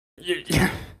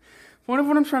What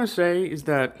I'm trying to say is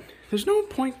that there's no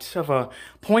point of a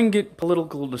poignant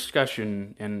political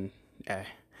discussion in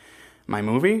my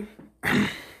movie.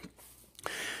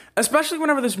 Especially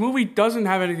whenever this movie doesn't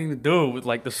have anything to do with,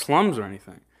 like, the slums or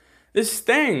anything. This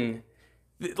thing,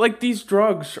 like, these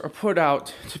drugs are put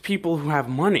out to people who have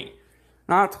money,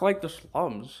 not to, like, the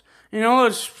slums. You know,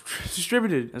 it's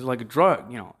distributed as, like, a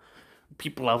drug, you know.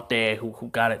 People out there who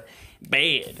got it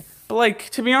bad. But, like,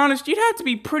 to be honest, you'd have to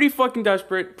be pretty fucking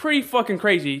desperate, pretty fucking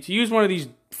crazy to use one of these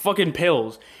fucking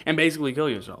pills and basically kill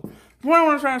yourself. What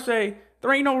I'm trying to say,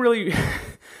 there ain't no really...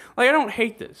 like, I don't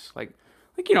hate this. Like,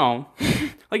 you know,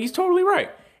 like, he's totally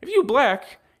right. If you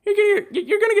black, you're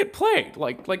gonna get plagued.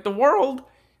 Like the world,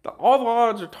 all the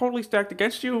odds are totally stacked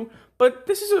against you. But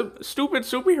this is a stupid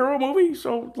superhero movie,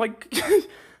 so, like,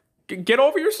 get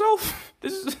over yourself.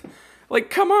 This is, like,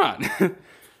 come on.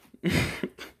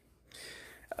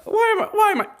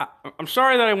 Why am I? I'm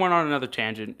sorry that I went on another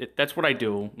tangent. That's what I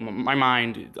do. My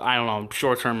mind, I don't know,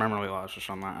 short-term memory loss or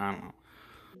something. I don't know.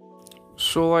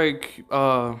 So, like,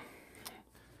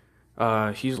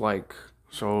 he's like,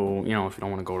 so, you know, if you don't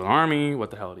want to go to the army,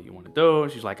 what the hell do you want to do?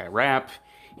 She's like, I rap.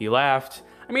 He laughed.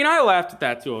 I mean, I laughed at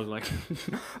that too. I was like,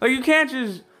 like, you can't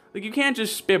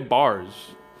just spit bars.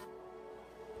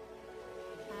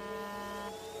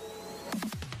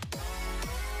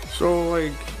 So,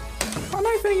 like,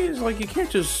 my thing is, like, you can't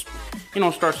just, you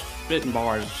know, start spitting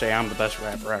bars and say I'm the best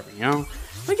rapper ever, you know?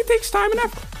 Like, it takes time and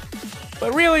effort.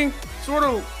 But really, sort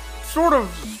of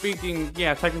speaking,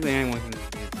 yeah, technically anyone can be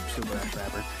a super ass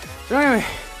rapper. So anyway,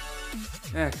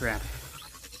 that's rap.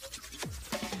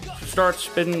 She starts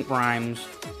spitting rhymes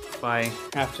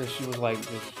after she was like,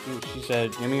 she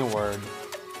said, give me a word,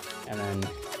 and then,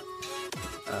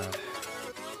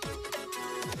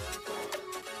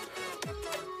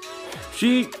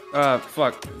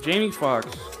 Jamie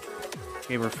Foxx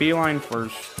gave her feline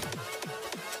first,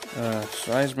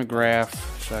 seismograph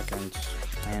second,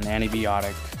 and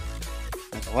antibiotic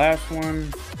as the last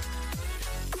one.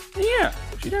 And yeah,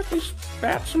 she definitely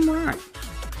spat some rhymes.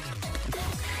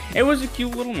 It was a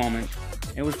cute little moment.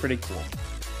 It was pretty cool.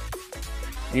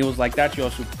 And he was like, that's your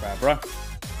superpower,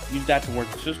 bruh. Use that to work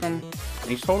the system. And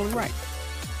he's totally right.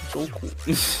 So cool.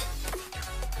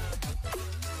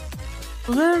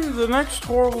 Then the next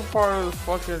horrible part of the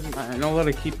fucking... I know that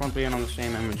I keep on being on the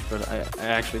same image, but I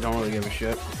actually don't really give a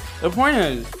shit. The point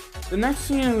is, the next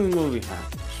scene in the movie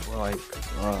happens. Where, like,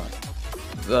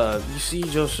 you see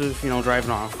Joseph, you know,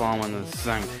 driving off, following this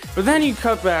thing. But then you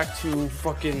cut back to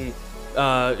fucking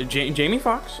Jamie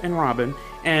Foxx and Robin,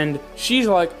 and she's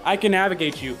like, I can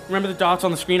navigate you. Remember the dots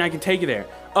on the screen? I can take you there.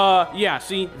 Yeah,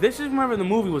 see, this is whenever the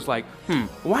movie was like,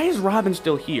 why is Robin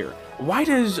still here? Why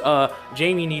does,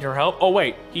 Jamie need her help? Oh,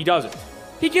 wait, he doesn't.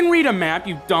 He can read a map,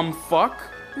 you dumb fuck.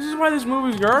 This is why this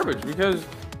movie's garbage, because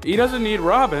he doesn't need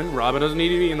Robin doesn't need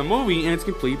to be in the movie, and it's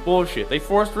complete bullshit. They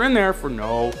forced her in there for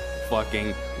no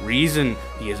fucking reason.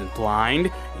 He isn't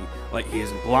blind. He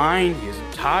isn't blind. He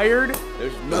isn't tired.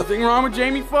 There's nothing wrong with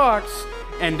Jamie Foxx.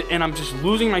 And I'm just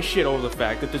losing my shit over the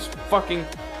fact that this fucking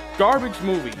garbage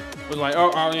movie was like,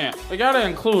 oh yeah, they gotta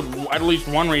include at least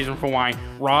one reason for why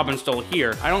Robin's still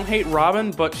here. I don't hate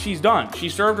Robin, but she's done. She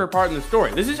served her part in the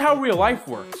story. This is how real life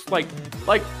works. Like,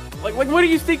 what do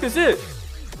you think this is?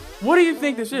 What do you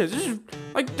think this is?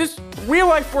 This real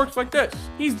life works like this.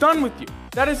 He's done with you.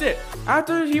 That is it.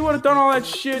 After he would have done all that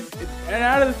shit and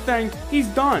out of the thing, he's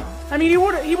done. I mean, he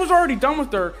was already done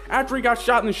with her after he got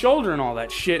shot in the shoulder and all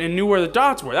that shit and knew where the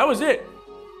dots were. That was it.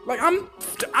 Like,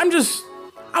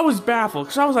 I was baffled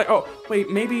because I was like, oh, wait,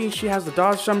 maybe she has the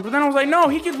dots or something. But then I was like, no,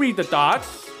 he can read the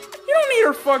dots. You don't need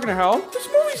her fucking help. This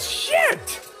movie's shit.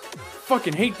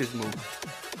 Fucking hate this movie.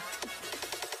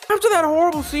 After that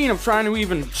horrible scene of trying to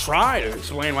even try to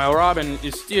explain why Robin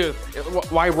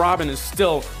is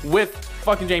still with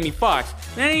fucking Jamie Foxx,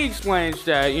 then he explains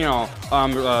that, you know,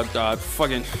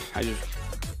 fucking, I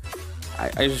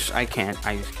just can't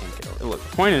get over it. Look,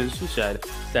 the point is, he said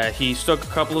that he took a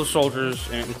couple of soldiers,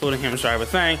 including him inside of a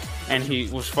thing, and he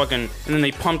was fucking, and then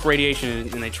they pumped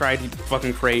radiation and they tried to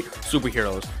fucking create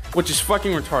superheroes, which is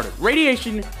fucking retarded.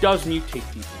 Radiation does mutate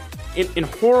people in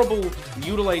horrible,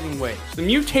 mutilating ways. The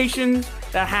mutations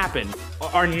that happen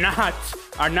are not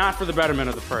for the betterment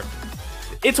of the person.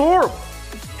 It's horrible.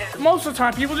 Most of the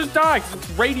time, people just die because it's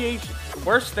radiation. It's the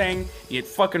worst thing. You get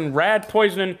fucking rad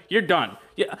poisoning, you're done.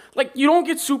 Yeah, like, you don't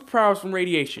get superpowers from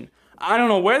radiation. I don't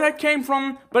know where that came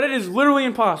from, but it is literally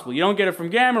impossible. You don't get it from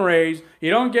gamma rays.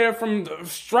 You don't get it from the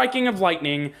striking of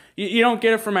lightning. You don't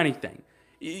get it from anything.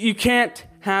 You can't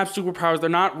have superpowers. They're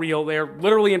not real. They're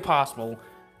literally impossible.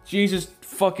 Jesus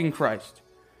fucking Christ.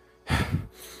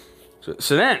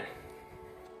 So then,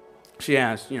 she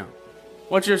asked,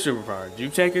 what's your superpower? Did you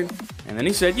take it? And then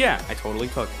he said, yeah, I totally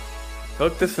took it.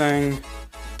 Took the thing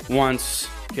once,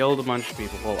 killed a bunch of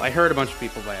people. Well, I hurt a bunch of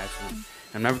people by accident.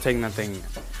 I'm never taking that thing again.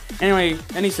 Anyway,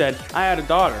 then he said, I had a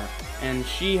daughter, and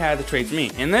she had the traits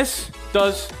me. And this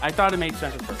I thought it made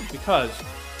sense at first, because,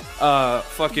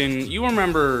 you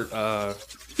remember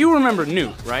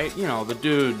Newt, right? The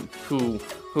dude who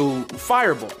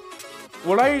Fireball.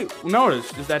 What I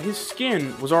noticed is that his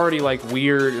skin was already, like,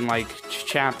 weird and, like,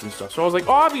 chapped and stuff. So I was like,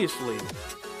 obviously,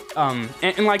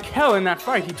 and like hell in that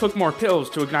fight, he took more pills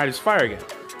to ignite his fire again.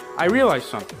 I realized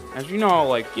something. As you know,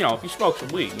 like, if you smoke some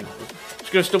weed, it's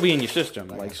gonna still be in your system.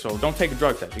 Like, so don't take a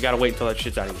drug test. You gotta wait until that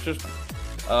shit's out of your system.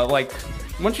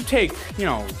 Once you take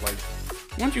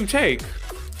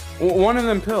one of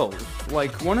them pills,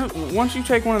 once you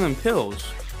take one of them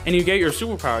pills and you get your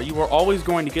superpower, you are always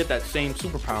going to get that same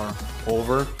superpower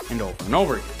over and over and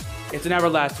over again. It's an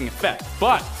everlasting effect.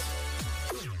 But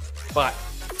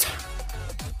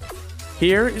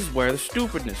here is where the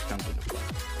stupidness comes into play.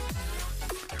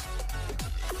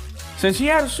 Since he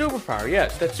had a superpower,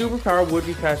 yes, that superpower would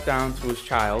be passed down to his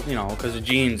child, because of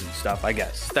genes and stuff, I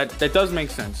guess. That does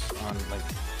make sense on, like,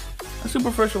 a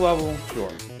superficial level,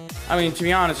 sure. I mean, to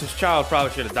be honest, his child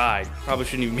probably should have died. Probably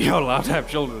shouldn't even be allowed to have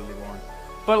children anymore.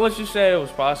 But let's just say it was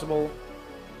possible.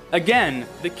 Again,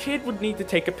 the kid would need to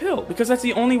take a pill, because that's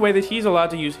the only way that he's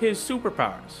allowed to use his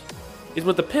superpowers, is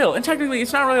with the pill. And technically,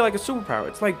 it's not really like a superpower.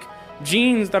 It's like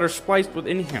genes that are spliced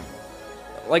within him.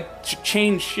 Like,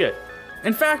 change shit.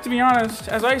 In fact, to be honest,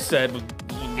 as I said, with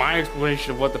my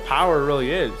explanation of what the power really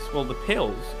is, well, the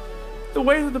pills, the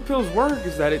way that the pills work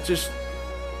is that it just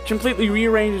completely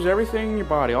rearranges everything in your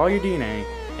body, all your DNA,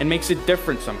 and makes it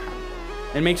different somehow.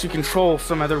 It makes you control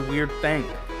some other weird thing.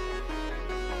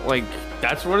 Like,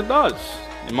 that's what it does.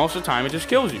 And most of the time, it just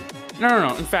kills you.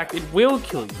 No. In fact, it will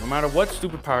kill you no matter what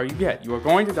superpower you get. You are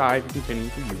going to die if you continue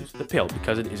to use the pill,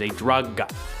 because it is a drug.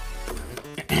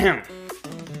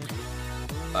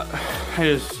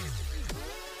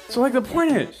 So the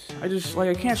point is,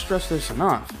 I can't stress this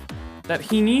enough, that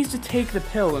he needs to take the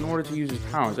pill in order to use his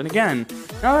powers. And again,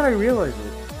 now that I realize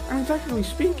it, technically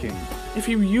speaking, if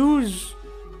you use,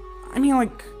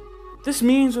 this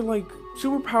means that,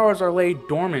 superpowers are laid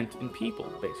dormant in people,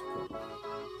 basically.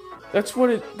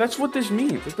 That's what this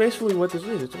means. It's basically what this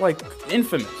is. It's like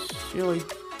Infamous.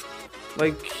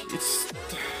 It's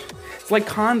like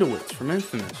conduits from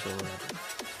Infamous or whatever.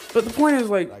 But the point is,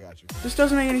 this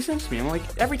doesn't make any sense to me.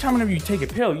 Every time whenever you take a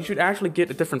pill, you should actually get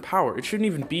a different power. It shouldn't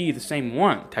even be the same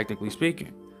one, technically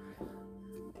speaking.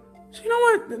 So you know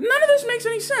what? None of this makes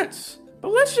any sense. But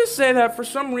let's just say that for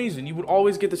some reason, you would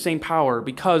always get the same power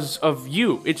because of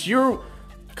you.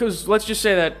 Because let's just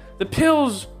say that the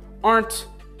pills aren't,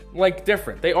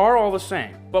 different. They are all the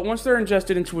same. But once they're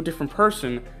ingested into a different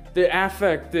person, the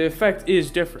effect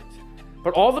is different.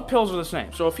 But all the pills are the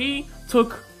same. So if he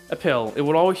took a pill, he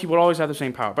would always have the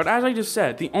same power. But as I just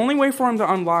said, the only way for him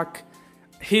to unlock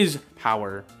his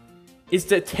power is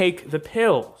to take the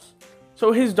pills.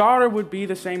 So his daughter would be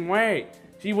the same way.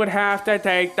 She would have to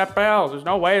take the pills. There's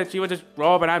no way that she would just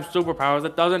grow up and have superpowers.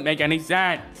 That doesn't make any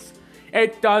sense.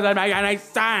 It doesn't make any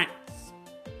sense.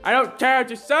 I don't care what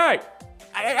you say.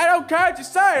 I don't care what you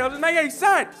say. It doesn't make any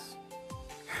sense.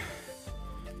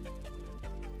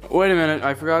 Wait a minute.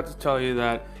 I forgot to tell you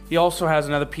that he also has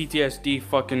another PTSD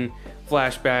fucking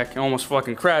flashback and almost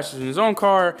fucking crashes in his own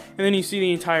car. And then you see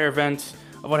the entire event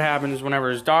of what happens whenever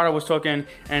his daughter was taken.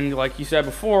 And like he said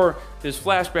before, this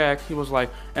flashback, he was like,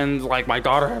 my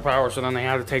daughter had powers, so then they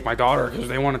had to take my daughter because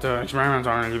they wanted to experiment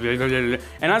on her.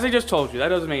 And as I just told you, that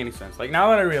doesn't make any sense.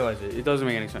 Now that I realize it, it doesn't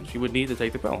make any sense. She would need to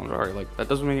take the pill. I'm sorry. That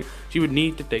doesn't make she would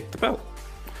need to take the pill.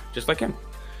 Just like him.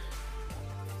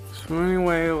 So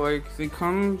anyway, they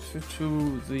come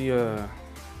to the,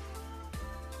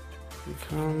 we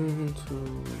come to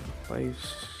a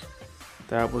place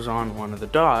that was on one of the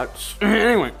dots.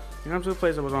 Anyway, we come to the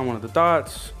place that was on one of the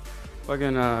dots.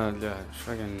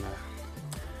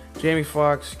 Jamie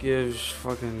Foxx gives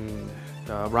Robin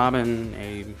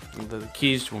the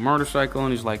keys to a motorcycle,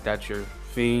 and he's like, "That's your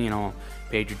fee,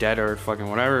 paid your debt or fucking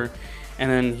whatever." And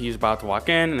then he's about to walk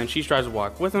in, and then she tries to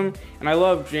walk with him. And I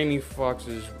love Jamie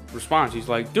Foxx's response. He's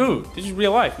like, "Dude, this is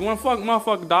real life. You want to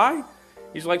motherfucker die?"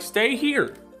 He's like, "Stay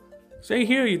here. Stay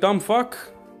here, you dumb fuck.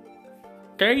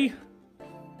 Okay?"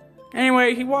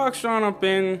 Anyway, he walks on up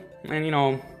in, and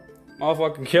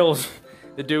motherfucking kills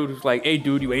the dude who's like, "Hey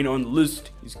dude, you ain't on the list."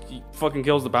 He fucking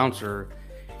kills the bouncer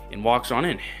and walks on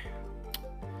in.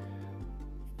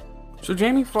 So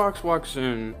Jamie Foxx walks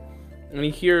in, and he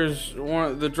hears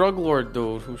the drug lord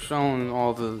dude who's selling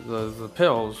all the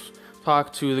pills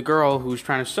talk to the girl who's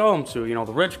trying to sell him to, you know,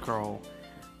 the rich girl.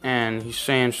 And he's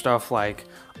saying stuff like,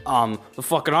 the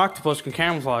fucking octopus can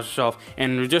camouflage itself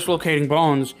and dislocating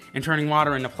bones and turning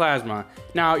water into plasma.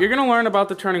 Now, you're gonna learn about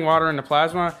the turning water into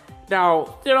plasma.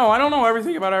 Now, you know, I don't know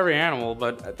everything about every animal,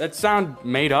 but that sound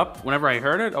made up. Whenever I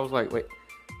heard it, I was like, wait,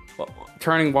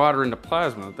 turning water into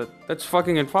plasma? That's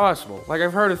fucking impossible. Like,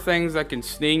 I've heard of things that can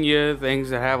sting you, things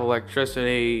that have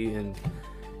electricity and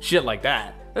shit like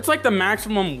that. That's like the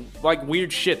maximum, like,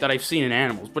 weird shit that I've seen in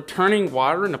animals. But turning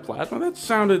water into plasma, that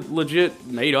sounded legit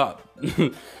made up.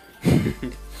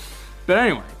 But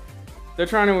anyway, they're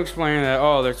trying to explain that,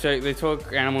 oh, they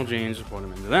took animal genes and put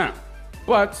them into them.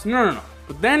 But, no.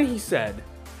 But then he said,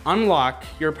 unlock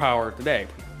your power today.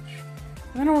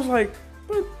 And then I was like,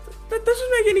 but that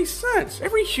doesn't make any sense.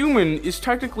 Every human is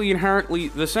technically inherently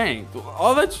the same.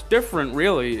 All that's different,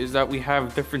 really, is that we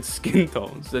have different skin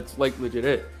tones. That's, like, legit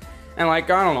it. And, like,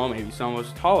 I don't know, maybe some of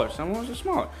us are taller, some of us are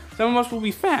smaller. Some of us will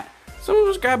be fat. Some of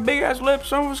us got big-ass lips,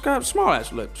 some of us got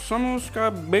small-ass lips. Some of us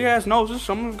got big-ass noses,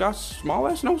 some of us got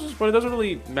small-ass noses, but it doesn't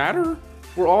really matter.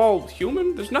 We're all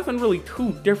human. There's nothing really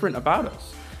too different about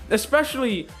us.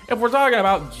 Especially if we're talking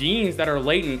about genes that are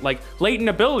latent, like latent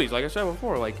abilities, like I said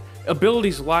before, like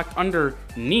abilities locked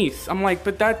underneath. I'm like,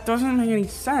 but that doesn't make any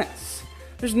sense.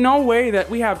 There's no way that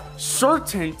we have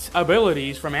certain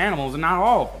abilities from animals and not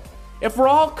all of them. If we're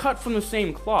all cut from the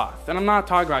same cloth, and I'm not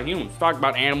talking about humans, I'm talking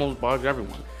about animals, bugs,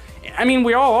 everyone. I mean,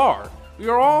 we all are. We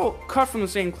are all cut from the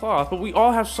same cloth, but we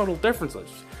all have subtle differences.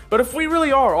 But if we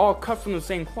really are all cut from the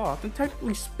same cloth, then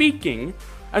technically speaking,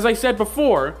 as I said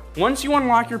before, once you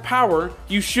unlock your power,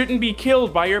 you shouldn't be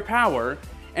killed by your power.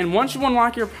 And once you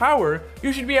unlock your power,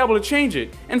 you should be able to change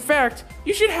it. In fact,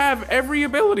 you should have every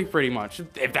ability pretty much,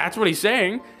 if that's what he's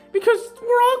saying, because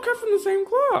we're all cut from the same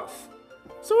cloth.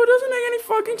 So it doesn't make any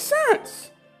fucking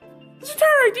sense. This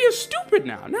entire idea is stupid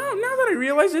now. Now that I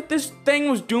realize that this thing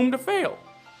was doomed to fail.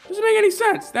 Doesn't make any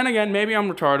sense. Then again, maybe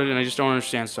I'm retarded and I just don't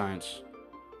understand science.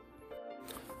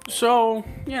 So,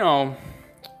 you know,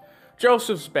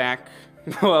 Joseph's back.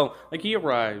 Well, like, he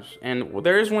arrives, and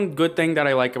there is one good thing that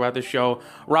I like about this show.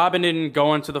 Robin didn't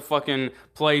go into the fucking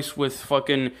place with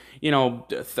fucking, you know,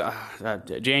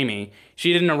 Jamie.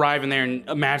 She didn't arrive in there and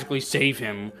magically save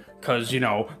him, because, you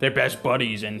know, they're best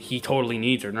buddies, and he totally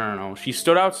needs her. No. She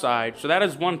stood outside, so that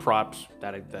is one props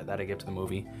that I give to the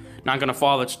movie. Not gonna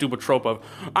follow that stupid trope of,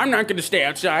 I'm not gonna stay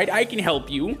outside, I can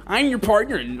help you, I'm your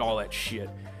partner, and all that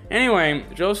shit. Anyway,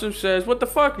 Joseph says, what the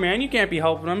fuck, man? You can't be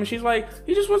helping him. And she's like,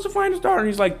 he just wants to find his daughter. And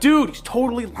he's like, dude, he's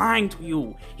totally lying to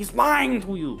you. He's lying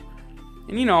to you.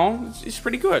 And, you know, it's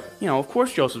pretty good. You know, of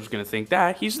course Joseph's going to think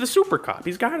that. He's the super cop.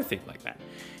 He's got to think like that.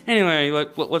 Anyway,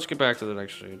 let's get back to the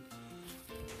next scene.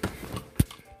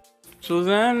 So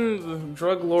then the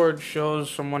drug lord shows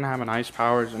someone having ice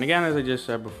powers. And again, as I just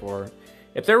said before,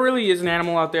 if there really is an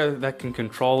animal out there that can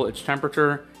control its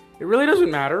temperature, it really doesn't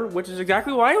matter, which is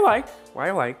exactly why I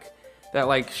like that,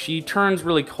 like, she turns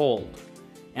really cold.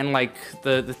 And, like,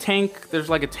 the tank,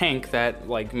 there's, like, a tank that,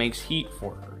 like, makes heat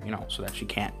for her, you know, so that she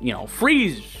can't, you know,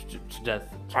 freeze to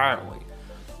death entirely.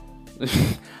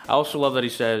 I also love that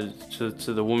he says to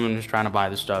the woman who's trying to buy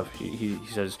the stuff, he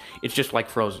says, it's just like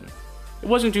Frozen. It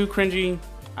wasn't too cringy.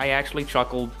 I actually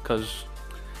chuckled, because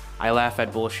I laugh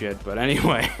at bullshit, but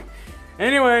anyway.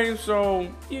 Anyway, so,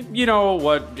 you know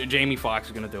what Jamie Foxx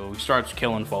is gonna do. He starts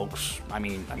killing folks. I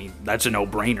mean, that's a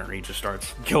no-brainer. He just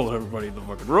starts killing everybody in the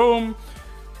fucking room.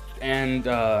 And,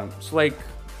 it's like,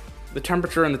 the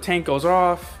temperature in the tank goes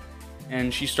off,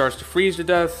 and she starts to freeze to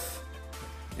death.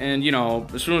 And, you know,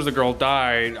 as soon as the girl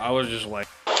died, I was just like...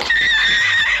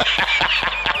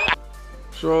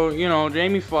 So, you know,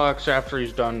 Jamie Foxx, after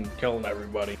he's done killing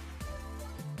everybody,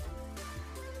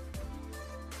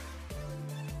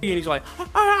 and he's like,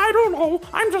 I don't know,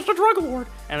 I'm just a drug lord.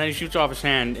 And then he shoots off his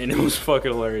hand, and it was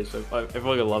fucking hilarious. I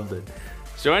fucking loved it.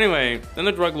 So anyway, then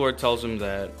the drug lord tells him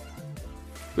that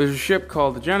there's a ship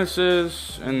called the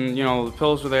Genesis, and, you know, the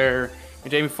pills are there. And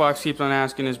Jamie Foxx keeps on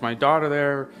asking, is my daughter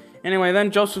there? Anyway,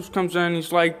 then Joseph comes in,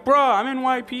 he's like, bruh, I'm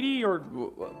NYPD, or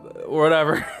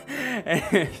whatever.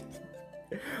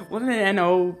 What is it,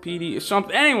 NOPD, or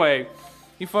something? Anyway,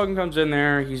 he fucking comes in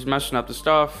there, he's messing up the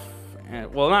stuff.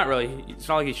 Well, not really. It's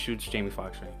not like he shoots Jamie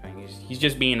Foxx or anything. He's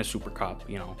just being a super cop,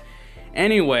 you know.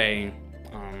 Anyway,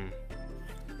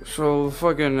 so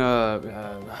fucking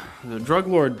the drug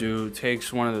lord dude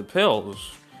takes one of the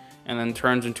pills and then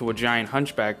turns into a giant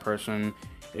hunchback person.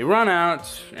 They run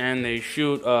out and they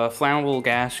shoot flammable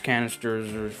gas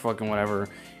canisters or fucking whatever,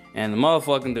 and the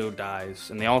motherfucking dude dies.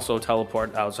 And they also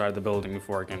teleport outside the building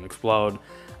before it can explode.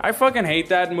 I fucking hate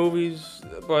that in movies,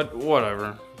 but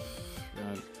whatever.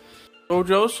 So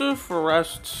Joseph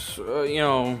arrests,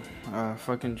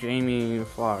 fucking Jamie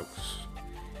Foxx.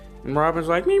 And Robin's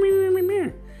like, me.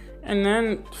 And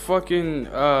then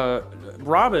fucking,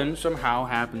 Robin somehow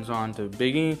happens on to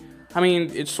Biggie. I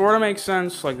mean, it sort of makes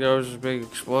sense. Like, there was a big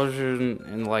explosion,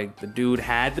 and, like, the dude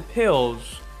had the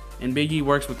pills, and Biggie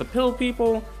works with the pill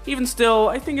people. Even still,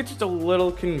 I think it's just a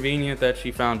little convenient that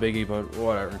she found Biggie, but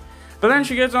whatever. But then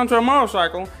she gets onto a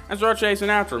motorcycle and starts chasing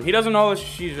after him. He doesn't know that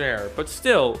she's there, but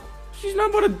still, she's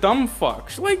not but a dumb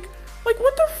fuck. Like,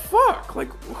 what the fuck?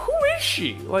 Like, who is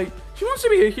she? Like, she wants to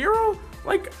be a hero?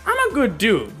 Like, I'm a good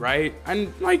dude, right?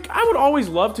 And, like, I would always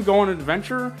love to go on an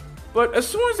adventure, but as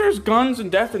soon as there's guns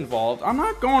and death involved, I'm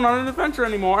not going on an adventure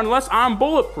anymore unless I'm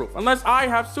bulletproof, unless I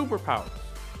have superpowers.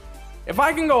 If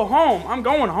I can go home, I'm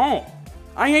going home.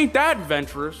 I ain't that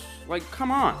adventurous. Like,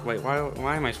 come on. Wait,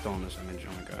 why am I still in this image?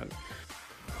 Oh my god.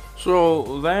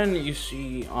 So then you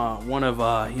see one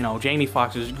of Jamie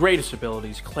Foxx's greatest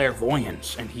abilities,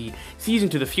 clairvoyance, and he sees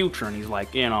into the future, and he's like,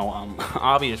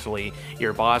 obviously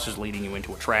your boss is leading you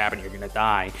into a trap and you're gonna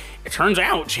die. It turns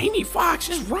out Jamie Foxx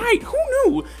is right. Who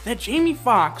knew that Jamie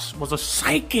Foxx was a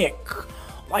psychic?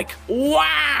 Like,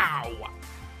 wow.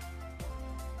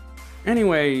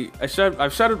 Anyway, I've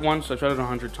said it once, I've said it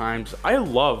 100 times. I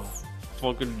love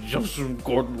fucking Joseph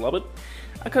Gordon-Levitt.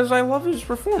 Because I love his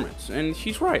performance, and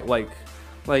he's right. Like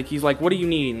he's like, what do you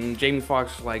need? And Jamie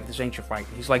Foxx is like, this ain't your fight.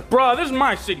 And he's like, bruh, this is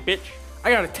my city, bitch.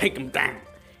 I gotta take him down.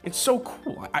 It's so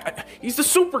cool. He's the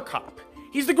super cop.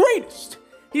 He's the greatest.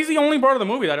 He's the only part of the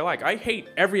movie that I like. I hate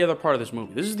every other part of this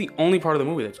movie. This is the only part of the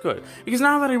movie that's good. Because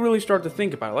now that I really start to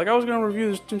think about it, like I was gonna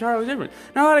review this entirely different.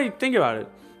 Now that I think about it,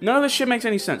 none of this shit makes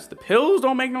any sense. The pills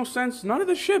don't make no sense. None of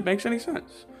this shit makes any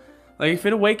sense. Like, if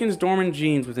it awakens dormant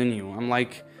genes within you, I'm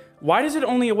like, why does it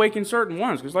only awaken certain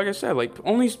ones? Because like I said, like,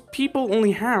 people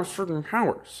only have certain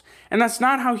powers. And that's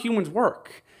not how humans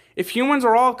work. If humans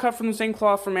are all cut from the same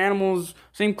cloth from animals,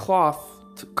 cloth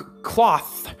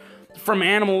from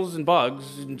animals and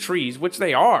bugs and trees, which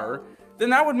they are,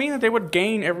 then that would mean that they would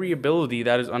gain every ability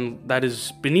that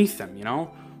is beneath them, you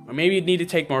know? Or maybe you'd need to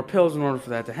take more pills in order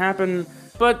for that to happen.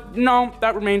 But no,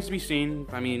 that remains to be seen.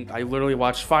 I mean, I literally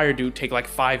watched Fire Dude take like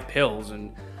 5 pills,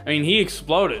 and I mean, he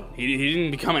exploded. He didn't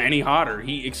become any hotter.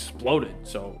 He exploded.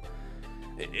 So,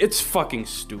 it's fucking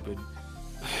stupid.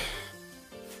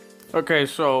 Okay,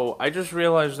 so I just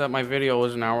realized that my video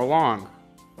was an hour long.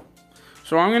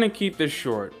 So I'm gonna keep this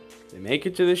short. They make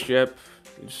it to the ship.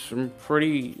 It's some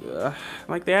pretty,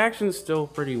 like, the action's still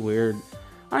pretty weird.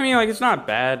 I mean, like, it's not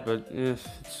bad, but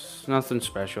it's nothing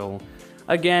special.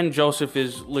 Again, Joseph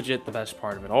is legit the best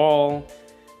part of it all.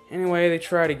 Anyway, they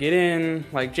try to get in.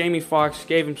 Like, Jamie Foxx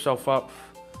gave himself up,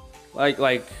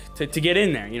 to get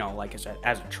in there, you know, like as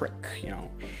a trick, you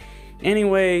know.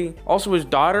 Anyway, also his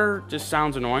daughter just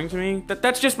sounds annoying to me.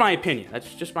 That's just my opinion.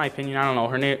 That's just my opinion. I don't know.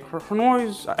 Her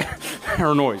noise,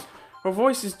 her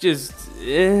voice is just,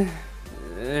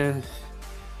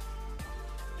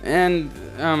 And,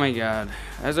 oh my god,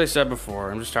 as I said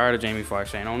before, I'm just tired of Jamie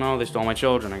Foxx saying, oh no, they stole my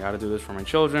children, I gotta do this for my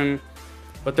children.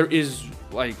 But there is,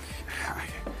 like,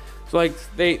 it's like,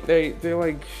 they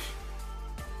like,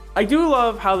 I do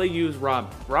love how they use Robin.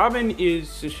 Robin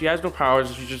she has no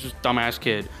powers, she's just this dumbass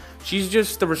kid. She's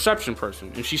just the reception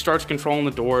person, and she starts controlling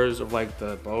the doors of, like,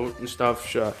 the boat and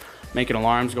stuff, making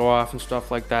alarms go off and stuff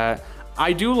like that.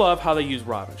 I do love how they use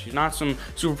Robin. She's not some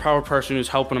superpower person who's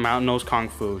helping him out and knows kung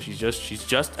fu. She's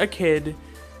just a kid.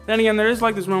 Then again, there is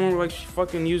like this moment where like she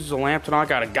fucking uses a lamp to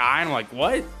knock out a guy, and I'm like,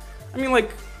 what? I mean,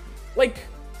 like,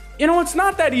 you know, it's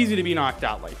not that easy to be knocked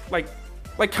out. Like,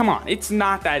 come on, it's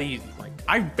not that easy. Like,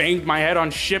 I've banged my head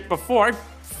on shit before. I've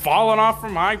fallen off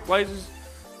from high places.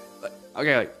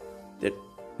 Okay, like,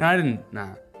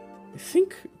 nah. I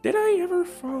think, did I ever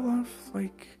fall off?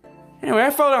 Like, anyway, I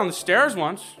fell down the stairs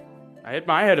once. I hit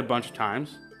my head a bunch of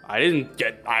times. I didn't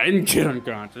get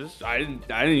unconscious. I didn't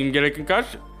even get a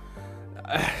concussion.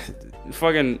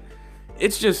 Fucking,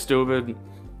 it's just stupid.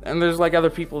 And there's like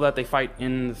other people that they fight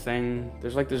in the thing.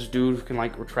 There's like this dude who can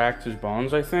like retract his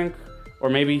bones, I think. Or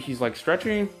maybe he's like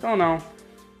stretchy. Don't know.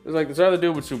 There's like this other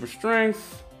dude with super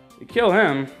strength. You kill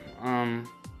him.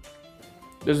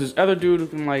 There's this other dude who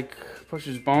can like push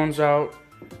his bones out.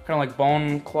 Kind of like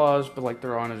bone claws, but like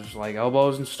they're on his like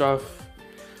elbows and stuff.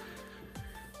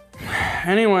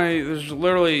 Anyway, this is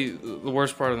literally the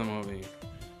worst part of the movie.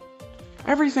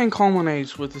 Everything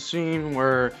culminates with the scene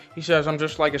where he says, I'm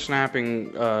just like a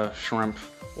snapping shrimp,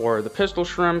 or the pistol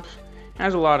shrimp. It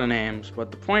has a lot of names, but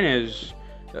the point is,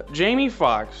 Jamie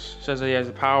Foxx says that he has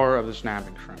the power of the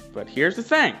snapping shrimp. But here's the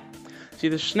thing. See,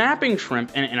 the snapping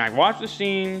shrimp, and I watched the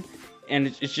scene,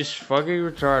 and it's just fucking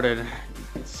retarded.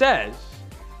 It says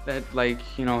that, like,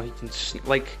 you know, he can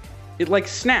like it like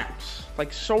snaps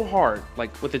like so hard,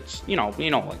 like with its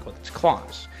like with its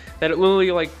claws, that it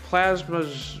literally like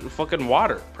plasmas fucking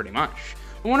water pretty much.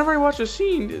 But whenever I watch a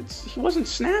scene, he wasn't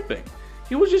snapping.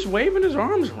 He was just waving his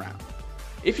arms around.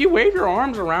 If you wave your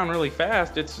arms around really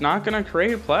fast, it's not gonna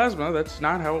create plasma. That's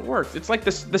not how it works. It's like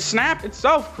the snap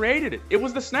itself created it. It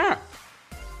was the snap.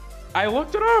 I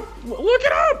looked it up. Look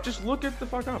it up. Just look it the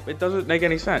fuck up. It doesn't make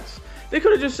any sense. They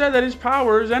could have just said that his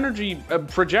power is energy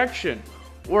projection,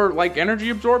 or like energy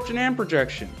absorption and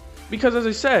projection. Because as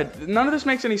I said, none of this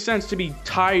makes any sense to be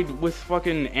tied with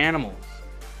fucking animals.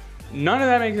 None of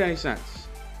that makes any sense.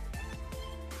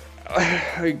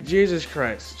 Like, Jesus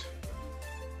Christ.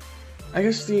 I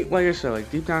guess like I said,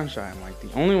 like deep down inside, I'm like,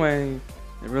 the only way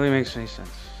it really makes any sense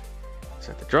is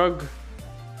that the drug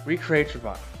recreates your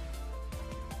body.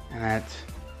 And that,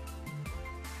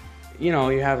 you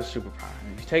have a superpower.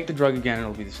 And if you take the drug again,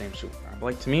 it'll be the same superpower. But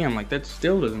like, to me, I'm like, that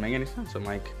still doesn't make any sense. I'm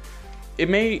like, it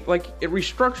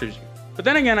restructures you. But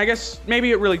then again, I guess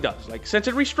maybe it really does. Like, since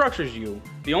it restructures you,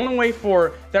 the only way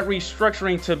for that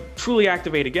restructuring to truly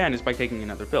activate again is by taking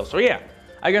another pill. So yeah,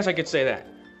 I guess I could say that.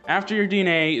 After your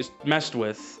DNA is messed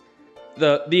with,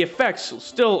 the effects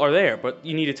still are there, but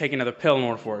you need to take another pill in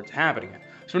order for it to happen again.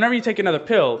 So whenever you take another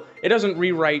pill, it doesn't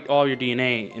rewrite all your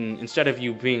DNA, and instead of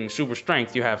you being super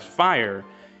strength, you have fire.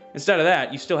 Instead of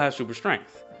that, you still have super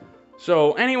strength.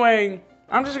 So anyway,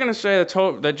 I'm just gonna say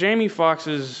that Jamie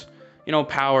Foxx's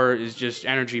power is just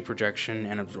energy projection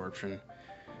and absorption.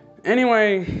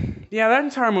 Anyway, yeah, that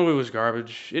entire movie was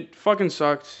garbage. It fucking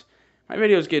sucked. My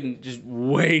video's getting just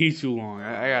way too long.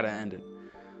 I gotta end it.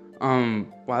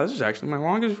 Wow, this is actually my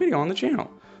longest video on the channel.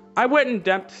 I went in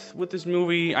depth with this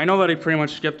movie. I know that I pretty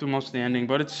much skipped through most of the ending,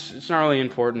 but it's not really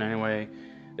important anyway.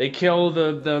 They kill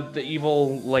the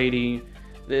evil lady.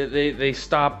 They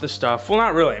stop the stuff. Well,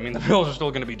 not really. I mean, the pills are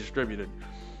still gonna be distributed.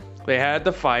 They had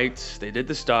the fights. They did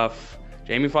the stuff.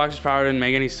 Jamie Foxx's power didn't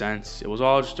make any sense. It was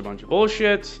all just a bunch of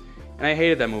bullshit, and I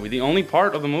hated that movie. The only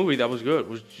part of the movie that was good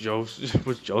was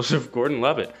Joseph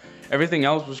Gordon-Levitt. Everything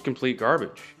else was complete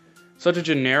garbage. Such a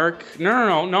generic...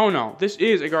 No. This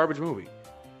is a garbage movie.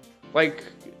 Like,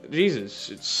 Jesus,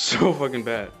 it's so fucking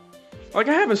bad. Like,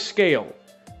 I have a scale.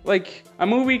 Like, a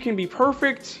movie can be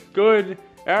perfect, good,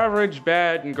 average,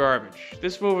 bad, and garbage.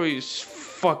 This movie is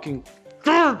fucking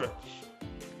garbage.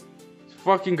 It's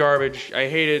fucking garbage. I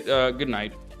hate it. Good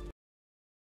night.